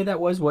did I say that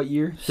was? What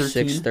year?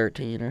 13?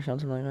 6/13 or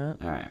something like that.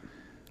 All right.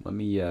 Let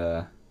me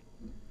go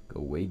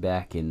way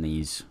back in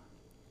these.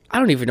 I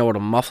don't even know what a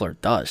muffler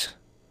does.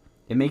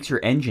 It makes your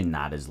engine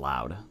not as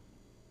loud.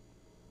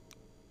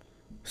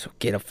 So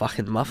get a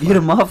fucking muffler. Get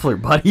a muffler,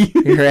 buddy.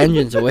 Your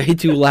engine's way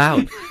too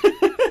loud.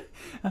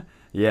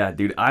 Yeah,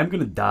 dude, I'm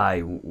going to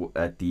die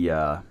at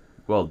the,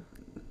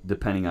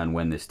 depending on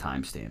when this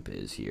timestamp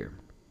is here.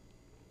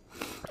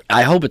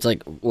 I hope it's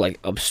like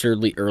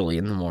absurdly early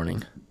in the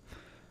morning.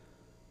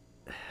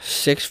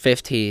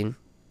 6:15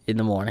 in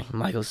the morning.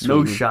 Michael's tweeting,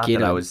 No shot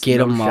that I was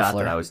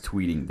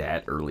tweeting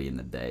that early in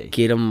the day.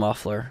 Get a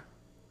muffler.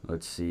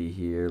 Let's see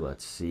here.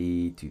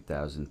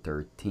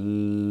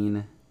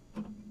 2013.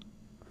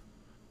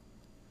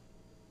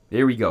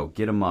 There we go.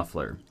 Get a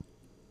muffler.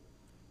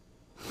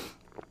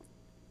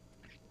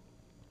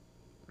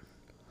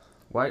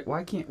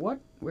 Why can't what?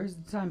 Where's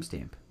the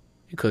timestamp?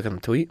 You click on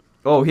the tweet?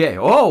 Oh yeah.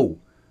 Oh.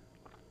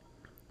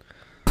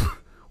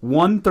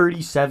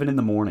 1:37 in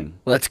the morning.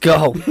 Let's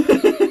go.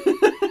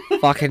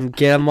 Fucking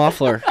get a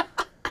muffler.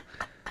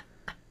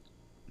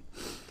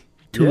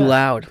 Too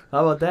loud.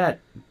 How about that?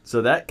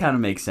 So that kind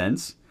of makes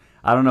sense.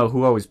 I don't know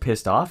who I was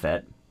pissed off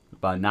at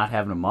about not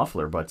having a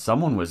muffler, but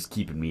someone was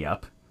keeping me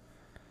up.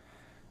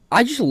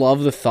 I just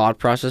love the thought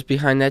process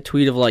behind that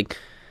tweet of like,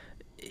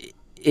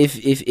 if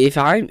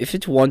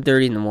it's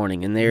 1:30 in the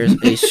morning and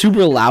there's a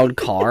super loud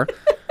car,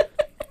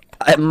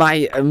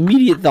 my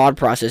immediate thought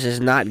process is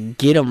not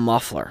get a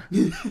muffler.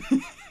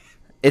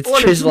 It's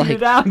just like,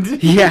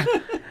 yeah,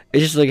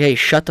 it's just like, hey,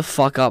 shut the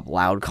fuck up,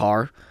 loud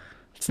car.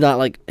 It's not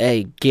like,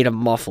 hey, get a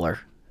muffler.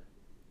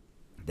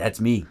 That's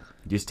me,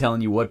 just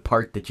telling you what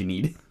part that you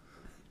need.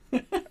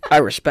 I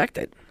respect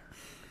it.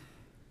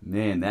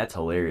 Man, that's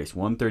hilarious.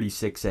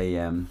 1:36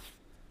 a.m.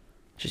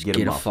 Just get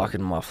a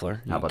fucking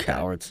muffler. How about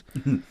cowards?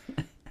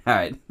 All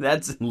right,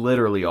 that's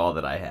literally all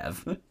that I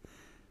have.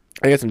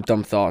 I got some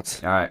dumb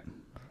thoughts. All right.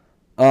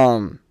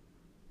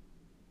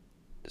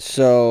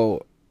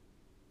 So,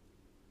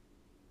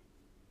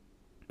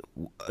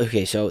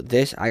 okay, so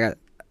this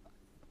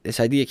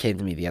idea came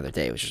to me the other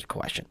day. It was just a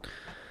question.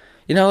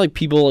 You know, like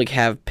people like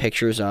have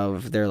pictures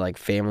of their like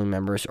family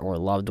members or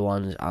loved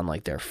ones on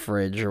like their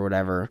fridge or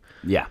whatever.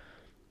 Yeah.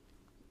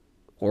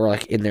 Or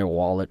like in their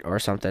wallet or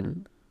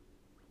something.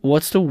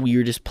 What's the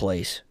weirdest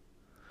place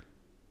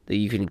that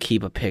you can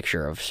keep a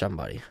picture of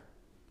somebody?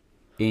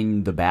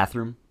 In the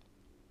bathroom?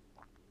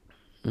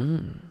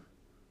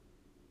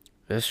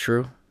 That's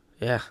true.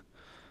 Yeah.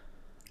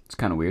 It's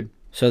kind of weird.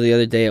 So the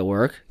other day at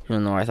work, you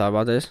wanna know what I thought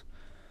about this?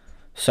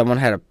 Someone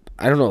had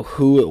I don't know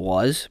who it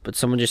was, but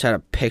someone just had a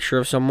picture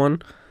of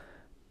someone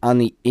on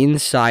the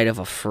inside of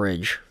a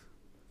fridge.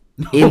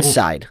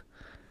 Inside.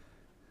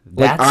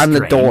 Like That's on the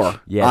strange.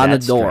 door. Yeah, on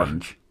that's the door.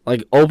 strange.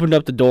 Like opened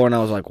up the door and I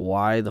was like,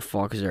 why the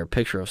fuck is there a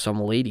picture of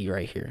some lady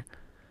right here?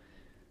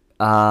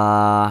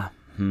 Where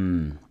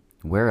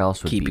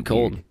else would Keep be it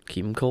cold. weird?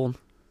 Keep him cold.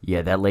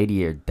 Yeah, that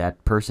lady or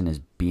that person is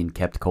being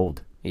kept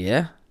cold.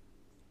 Yeah.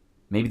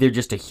 Maybe they're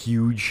just a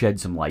huge shed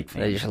some light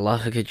fan. They just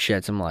love to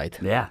shed some light.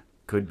 Yeah,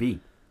 could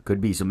be.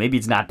 Could be. So maybe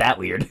it's not that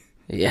weird.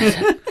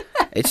 Yeah.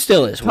 It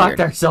still is Talked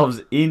weird.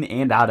 ourselves in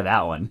and out of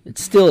that one. It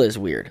still is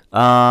weird.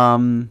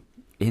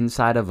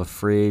 Inside of a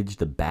fridge,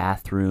 the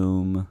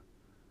bathroom.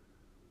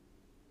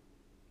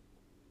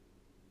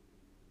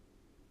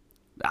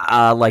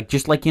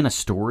 Just like in a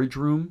storage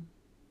room.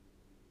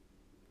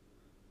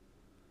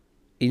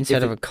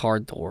 Inside of a car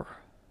door.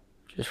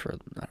 Just for,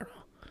 I don't know.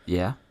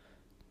 Yeah.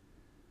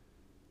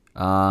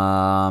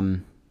 I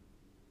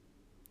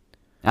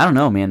don't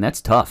know, man.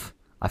 That's tough.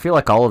 I feel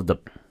like all of the...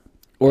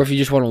 Or if you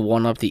just want to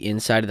one up the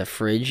inside of the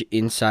fridge,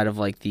 inside of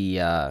like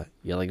the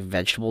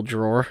vegetable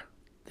drawer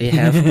they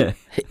have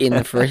in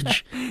the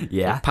fridge.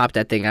 Yeah. Like, pop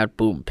that thing out,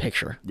 boom,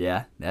 picture.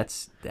 Yeah,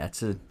 that's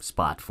a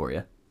spot for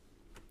you.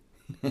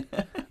 I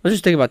was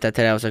just thinking about that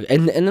today. I was like,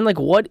 and then like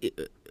what,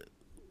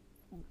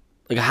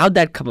 like how'd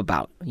that come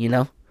about? You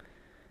know,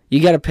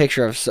 you got a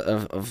picture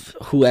of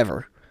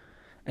whoever,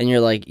 and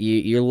you're like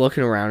you're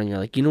looking around and you're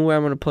like, you know where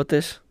I'm gonna put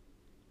this?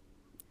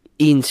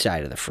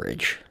 Inside of the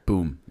fridge.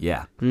 Boom.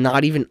 Yeah.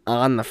 Not even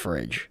on the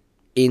fridge.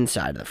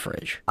 Inside of the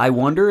fridge. I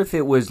wonder if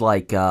it was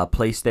like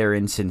placed there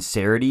in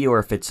sincerity or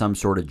if it's some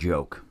sort of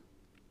joke.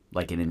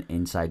 Like an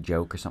inside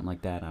joke or something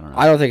like that. I don't know.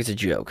 I don't think it's a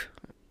joke.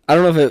 I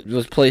don't know if it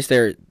was placed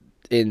there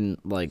in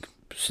like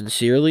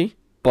sincerely,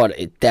 but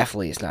it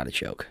definitely is not a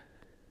joke.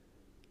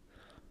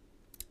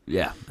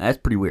 Yeah, that's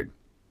pretty weird.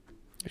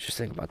 I was just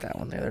thinking about that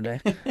one the other day.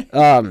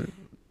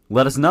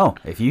 Let us know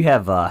if you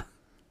have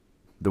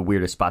the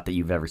weirdest spot that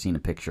you've ever seen a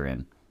picture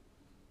in.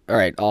 All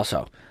right.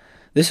 Also,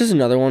 this is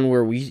another one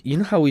where you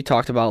know how we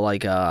talked about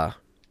like how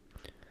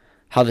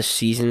the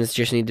seasons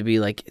just need to be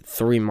like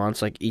 3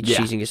 months, like each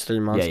season gets 3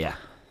 months. Yeah.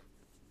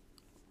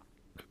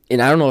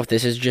 And I don't know if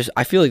this is just,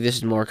 I feel like this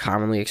is more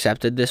commonly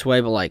accepted this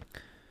way, but like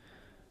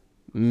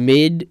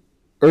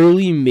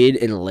early, mid,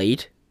 and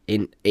late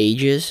in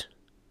ages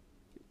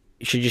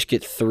should just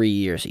get 3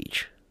 years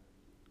each.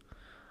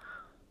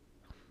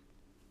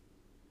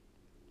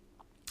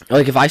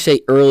 Like if I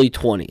say early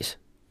 20s,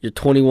 you're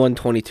 21,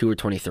 22, or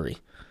 23.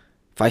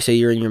 If I say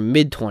you're in your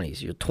mid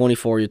 20s, you're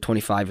 24, you're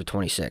 25, you're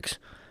 26.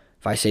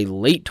 If I say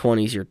late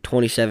 20s, you're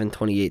 27,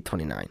 28,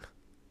 29.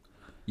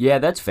 Yeah,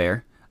 that's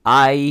fair.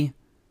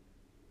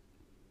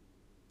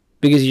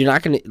 Because you're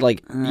not going to,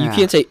 like, you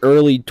can't say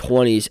early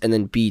 20s and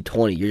then be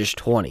 20. You're just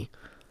 20.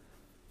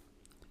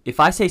 If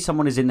I say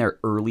someone is in their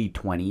early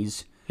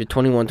 20s... You're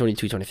 21,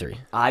 22, 23.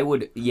 I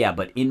would, yeah,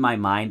 but in my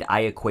mind,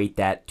 I equate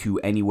that to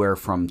anywhere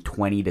from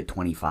 20 to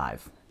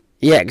 25.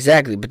 Yeah,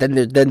 exactly. But then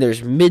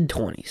there's mid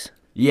 20s.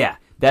 Yeah,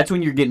 that's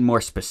when you're getting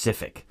more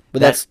specific. But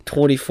that's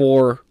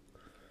 24,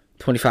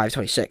 25,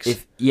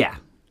 26. Yeah.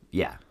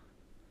 Yeah,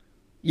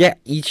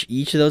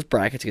 each of those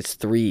brackets gets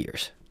 3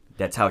 years.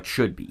 That's how it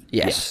should be.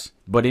 Yes.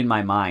 But in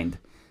my mind,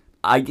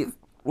 I give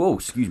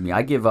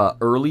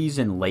earlies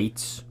and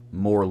lates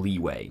more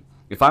leeway.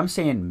 If I'm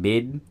saying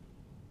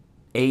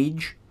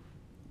mid-age,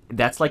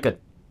 that's like a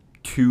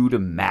 2 to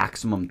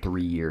maximum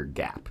 3 year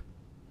gap.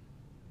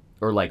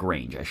 Or like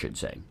range, I should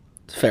say.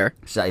 It's fair.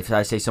 So if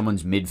I say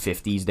someone's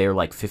mid-50s, they're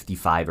like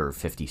 55 or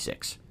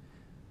 56.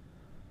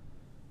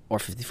 Or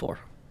 54.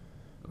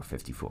 Or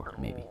 54,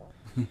 maybe.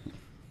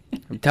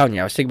 I'm telling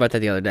you, I was thinking about that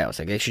the other day. I was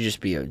like, it should just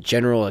be a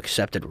general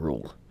accepted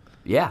rule.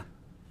 Yeah.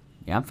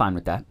 Yeah, I'm fine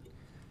with that.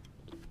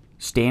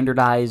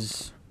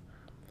 Standardize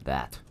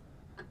that.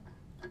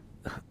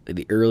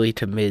 The early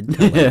to mid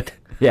to late.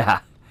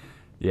 Yeah.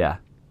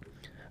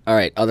 All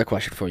right, other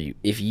question for you.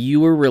 If you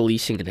were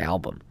releasing an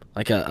album,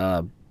 like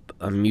a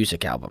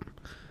music album,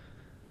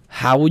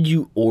 how would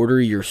you order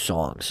your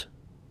songs?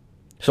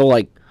 So,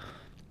 like,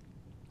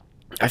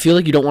 I feel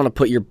like you don't want to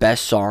put your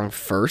best song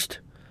first,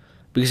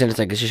 because then it's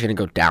like it's just going to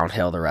go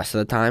downhill the rest of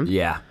the time.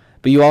 Yeah.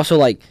 But you also,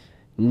 like,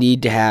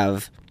 need to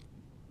have,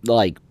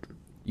 like...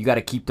 You got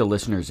to keep the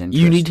listeners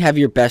interest. You need to have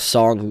your best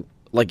song,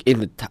 like,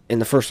 in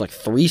the first, like,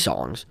 3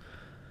 songs.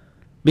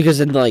 Because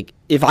then, like,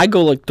 if I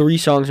go, like, 3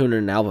 songs into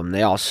an album,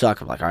 they all suck.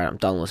 I'm like, all right, I'm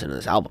done listening to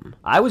this album.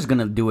 I was going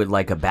to do it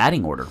like a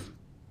batting order.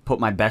 Put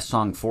my best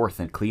song fourth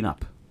and clean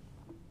up.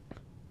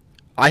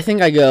 I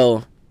think I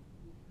go...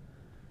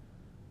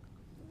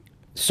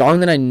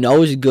 Song that I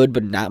know is good,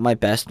 but not my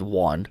best,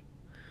 1.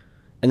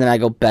 And then I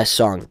go best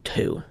song,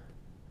 2.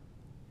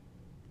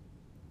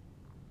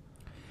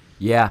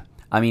 Yeah.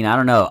 I mean, I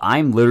don't know.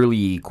 I'm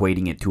literally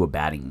equating it to a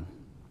batting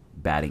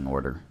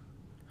order.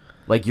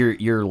 Like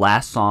your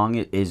last song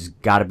is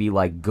got to be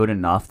like good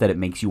enough that it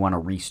makes you want to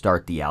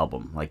restart the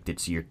album. Like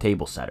it's your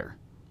table setter.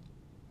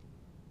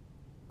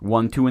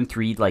 1, 2, and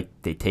 3, like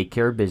they take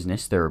care of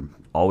business. They're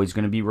always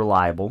going to be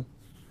reliable.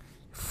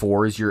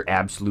 4 is your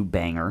absolute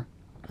banger.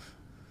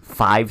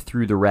 5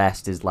 through the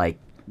rest is like,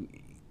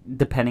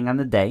 depending on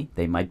the day,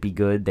 they might be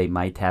good. They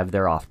might have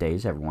their off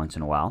days every once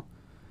in a while.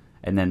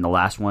 And then the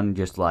last one,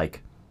 just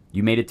like,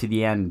 you made it to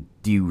the end.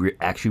 Do you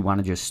actually want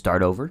to just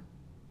start over?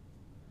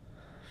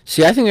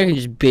 See, I think I can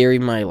just bury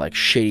my like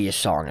shittiest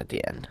song at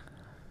the end.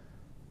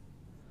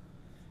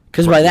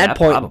 Because by that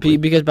point, probably.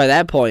 because by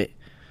that point,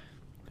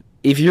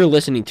 if you're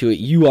listening to it,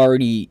 you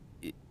already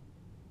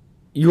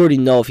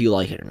know if you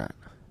like it or not.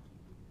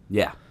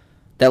 Yeah.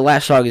 That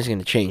last song isn't going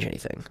to change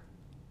anything.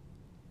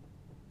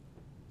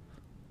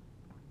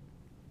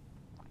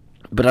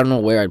 But I don't know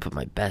where I'd put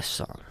my best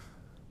song.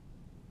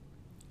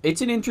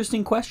 It's an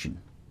interesting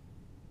question.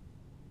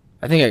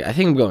 I think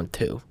I'm going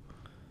 2.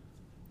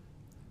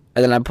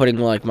 And then I'm putting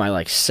like my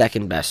like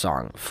second best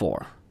song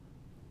 4.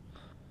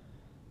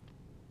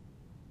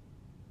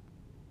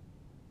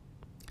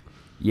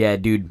 Yeah,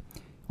 dude.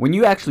 When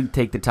you actually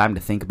take the time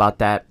to think about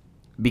that,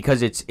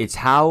 because it's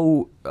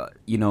how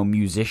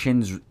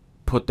musicians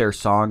put their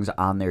songs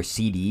on their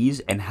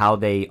CDs and how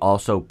they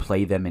also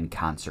play them in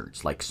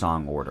concerts, like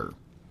song order.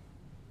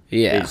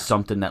 Yeah. Is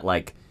something that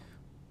like,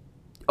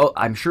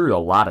 I'm sure a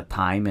lot of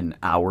time and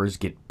hours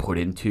get put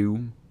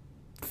into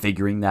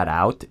figuring that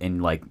out,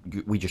 and like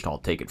we just all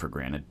take it for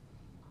granted.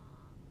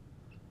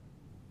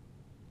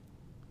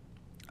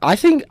 I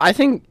think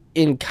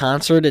in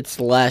concert it's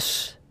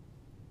less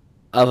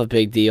of a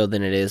big deal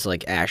than it is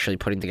like actually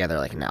putting together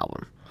like an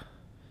album.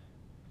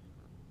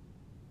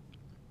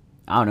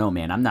 I don't know,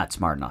 man. I'm not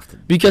smart enough to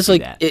Because do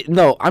like that.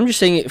 no, I'm just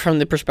saying it from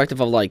the perspective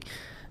of like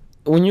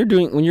when you're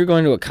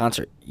going to a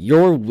concert,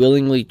 you're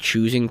willingly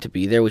choosing to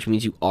be there, which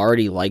means you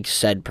already like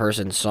said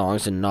person's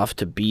songs enough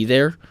to be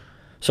there.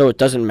 So it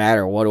doesn't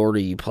matter what order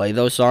you play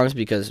those songs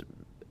because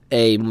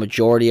a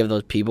majority of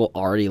those people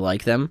already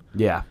like them.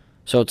 Yeah.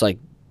 So it's like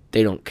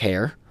they don't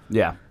care.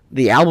 Yeah.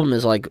 The album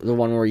is like the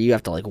one where you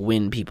have to like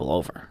win people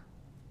over.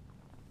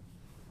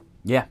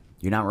 Yeah.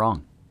 You're not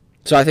wrong.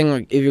 So I think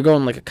like if you're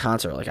going like a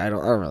concert, like I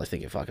don't really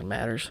think it fucking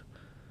matters.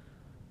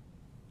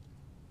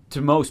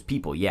 To most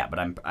people, yeah, but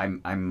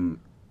I'm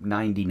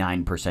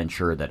 99%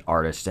 sure that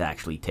artists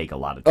actually take a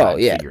lot of time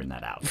figuring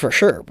that out. For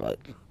sure, but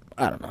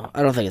I don't know.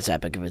 I don't think it's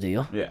that big of a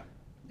deal. Yeah.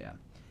 Yeah.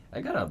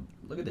 I got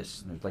look at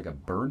this. There's like a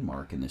burn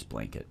mark in this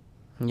blanket.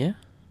 Yeah.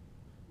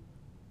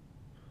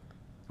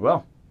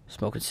 Well,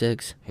 Smoking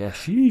cigs. yeah,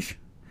 sheesh.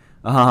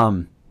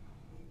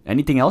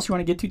 Anything else you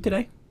want to get to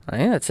today? Oh,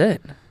 yeah, that's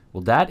it.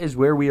 Well, that is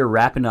where we are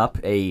wrapping up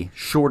a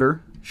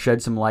shorter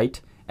Shed Some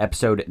Light,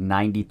 episode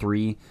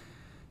 93.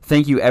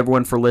 Thank you,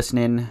 everyone, for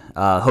listening.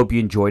 Hope you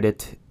enjoyed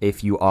it.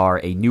 If you are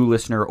a new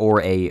listener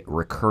or a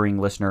recurring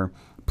listener,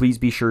 please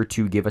be sure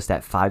to give us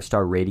that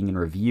 5-star rating and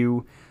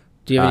review.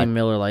 Do you have any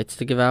Miller Lights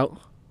to give out?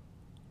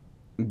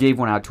 Gave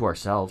one out to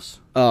ourselves.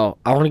 Oh,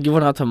 I want to give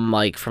one out to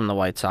Mike from the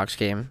White Sox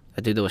game.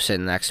 That dude that was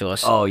sitting next to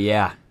us. Oh,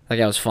 yeah. That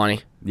guy was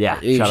funny. Yeah,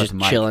 He shout was out just to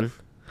Mike. chilling.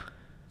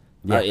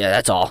 Yeah. Yeah,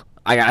 that's all.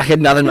 I got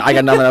nothing. I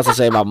got nothing else to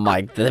say about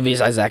Mike.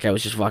 Besides that guy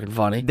was just fucking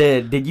funny.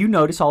 Did you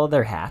notice all of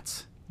their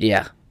hats?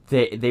 Yeah.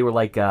 They were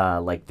like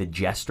the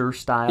jester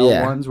style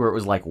Yeah. ones where it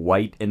was like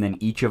white and then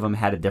each of them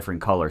had a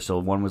different color. So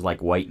one was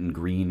like white and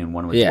green and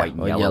one was Yeah, white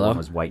and or yellow, yellow. one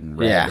was white and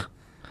red. Yeah.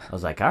 I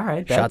was like, all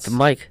right, Shout out that's to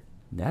Mike.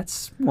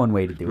 that's one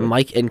way to do it.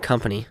 Mike and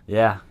company.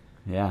 Yeah.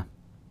 Yeah.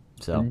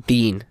 So,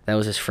 Dean. That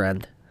was his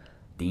friend.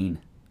 Dean.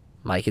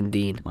 Mike and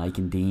Dean. Mike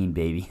and Dean,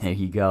 baby. There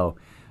you go.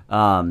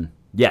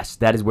 Yes,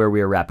 that is where we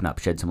are wrapping up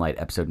Shed Some Light,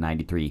 episode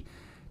 93.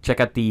 Check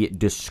out the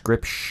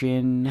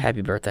description.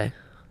 Happy birthday.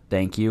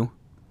 Thank you.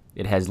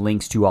 It has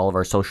links to all of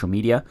our social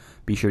media.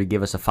 Be sure to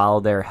give us a follow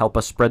there. Help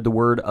us spread the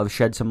word of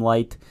Shed Some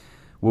Light.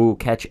 We'll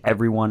catch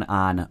everyone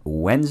on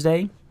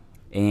Wednesday.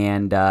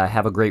 And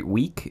have a great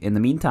week. In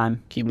the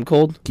meantime, Keep him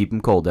cold. keep them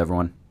cold,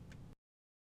 everyone.